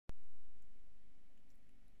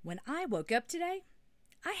When I woke up today,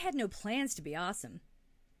 I had no plans to be awesome.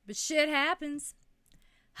 But shit happens.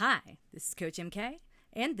 Hi, this is Coach MK,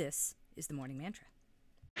 and this is the Morning Mantra.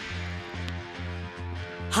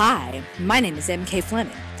 Hi, my name is MK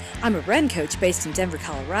Fleming. I'm a run coach based in Denver,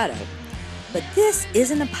 Colorado. But this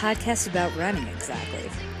isn't a podcast about running exactly.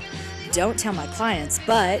 Don't tell my clients,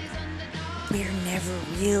 but we're never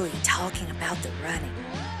really talking about the running.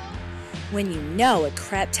 When you know a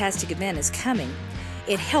craptastic event is coming,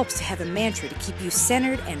 it helps to have a mantra to keep you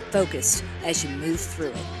centered and focused as you move through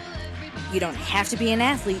it. You don't have to be an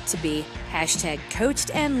athlete to be #coached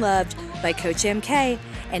and loved by Coach MK,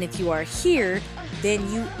 and if you are here,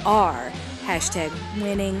 then you are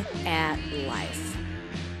 #winning at life.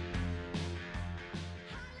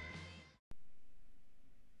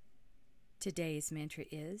 Today's mantra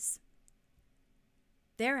is,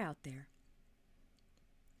 they're out there.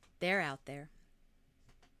 They're out there.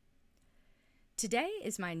 Today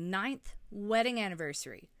is my 9th wedding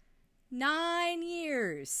anniversary. 9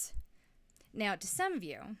 years. Now, to some of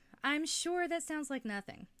you, I'm sure that sounds like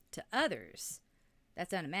nothing. To others,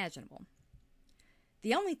 that's unimaginable.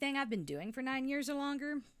 The only thing I've been doing for 9 years or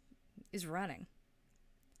longer is running.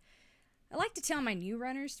 I like to tell my new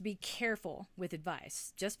runners to be careful with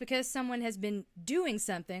advice. Just because someone has been doing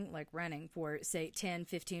something, like running, for, say, 10,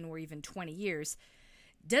 15, or even 20 years,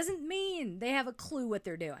 doesn't mean they have a clue what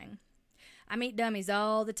they're doing. I meet dummies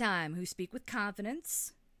all the time who speak with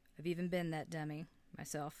confidence. I've even been that dummy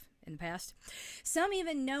myself in the past. Some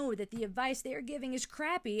even know that the advice they are giving is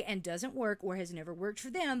crappy and doesn't work or has never worked for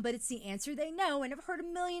them, but it's the answer they know and have heard a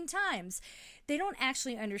million times. They don't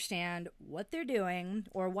actually understand what they're doing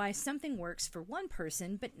or why something works for one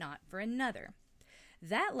person but not for another.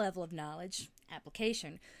 That level of knowledge,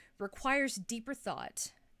 application, requires deeper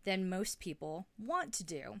thought than most people want to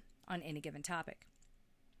do on any given topic.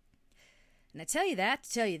 And I tell you that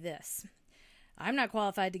to tell you this. I'm not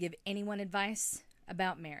qualified to give anyone advice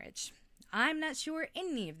about marriage. I'm not sure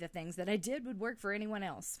any of the things that I did would work for anyone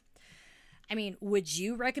else. I mean, would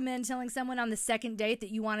you recommend telling someone on the second date that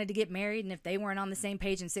you wanted to get married, and if they weren't on the same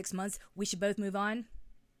page in 6 months, we should both move on?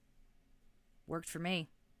 Worked for me.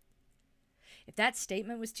 If that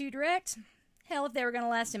statement was too direct, hell, if they were going to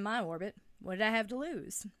last in my orbit, what did I have to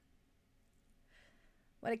lose?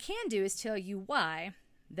 What I can do is tell you why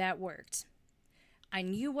that worked. I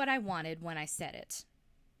knew what I wanted when I said it.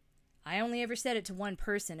 I only ever said it to one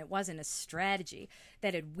person. It wasn't a strategy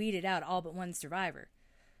that had weeded out all but one survivor.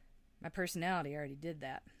 My personality already did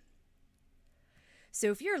that. So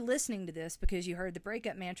if you're listening to this because you heard the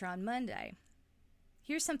breakup mantra on Monday,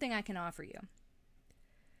 here's something I can offer you.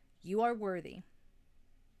 You are worthy,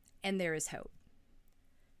 and there is hope.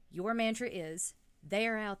 Your mantra is, they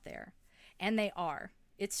are out there, and they are.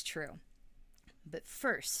 It's true. But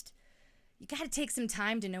first, you got to take some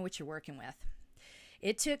time to know what you're working with.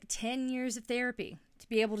 It took 10 years of therapy to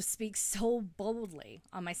be able to speak so boldly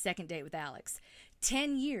on my second date with Alex.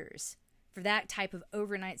 10 years for that type of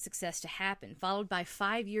overnight success to happen, followed by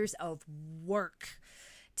 5 years of work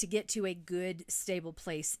to get to a good, stable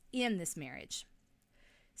place in this marriage.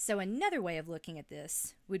 So another way of looking at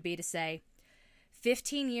this would be to say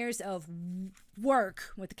 15 years of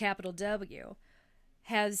work with a capital W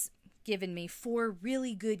has given me 4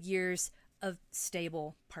 really good years of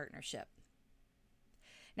stable partnership.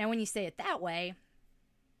 Now, when you say it that way,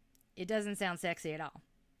 it doesn't sound sexy at all.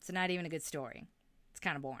 It's not even a good story. It's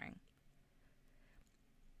kind of boring.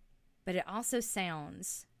 But it also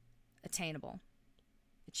sounds attainable,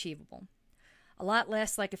 achievable. A lot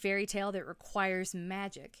less like a fairy tale that requires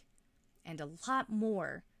magic, and a lot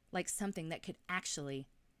more like something that could actually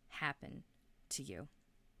happen to you.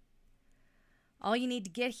 All you need to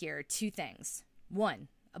get here are 2 things. 1,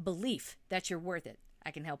 a belief that you're worth it.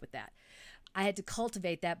 I can help with that. I had to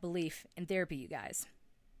cultivate that belief in therapy, you guys.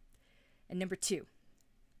 And number 2,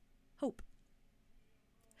 hope.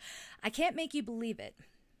 I can't make you believe it,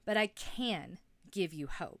 but I can give you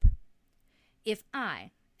hope. If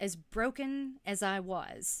I, as broken as I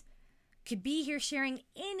was, could be here sharing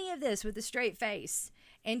any of this with a straight face,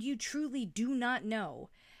 and you truly do not know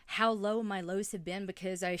how low my lows have been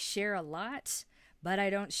because I share a lot, but I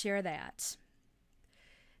don't share that,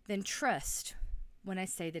 then trust when I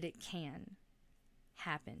say that it can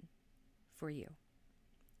happen for you.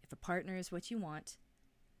 If a partner is what you want,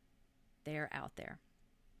 they're out there.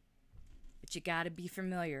 But you got to be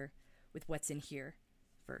familiar with what's in here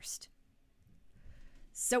first.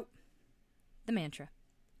 So, the mantra.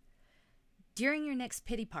 During your next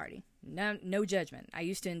pity party, no judgment. I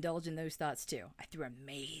used to indulge in those thoughts too. I threw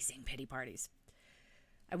amazing pity parties.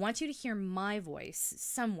 I want you to hear my voice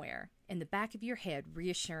somewhere in the back of your head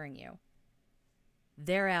reassuring you.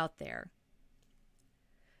 They're out there.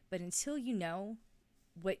 But until you know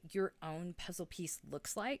what your own puzzle piece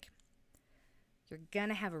looks like, you're going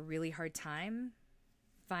to have a really hard time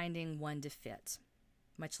finding one to fit,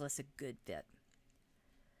 much less a good fit.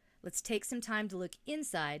 Let's take some time to look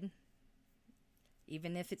inside,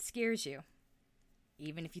 even if it scares you,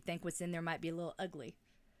 even if you think what's in there might be a little ugly,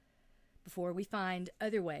 before we find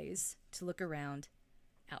other ways to look around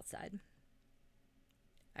outside.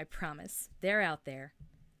 I promise they're out there,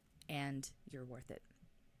 and you're worth it.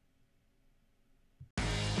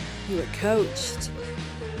 You are coached,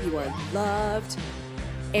 you are loved,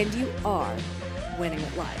 and you are winning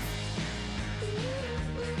at life.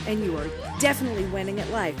 And you are definitely winning at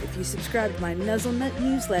life if you subscribe to my Nuzzlenut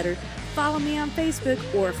newsletter, follow me on Facebook,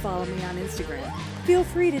 or follow me on Instagram. Feel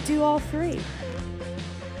free to do all three.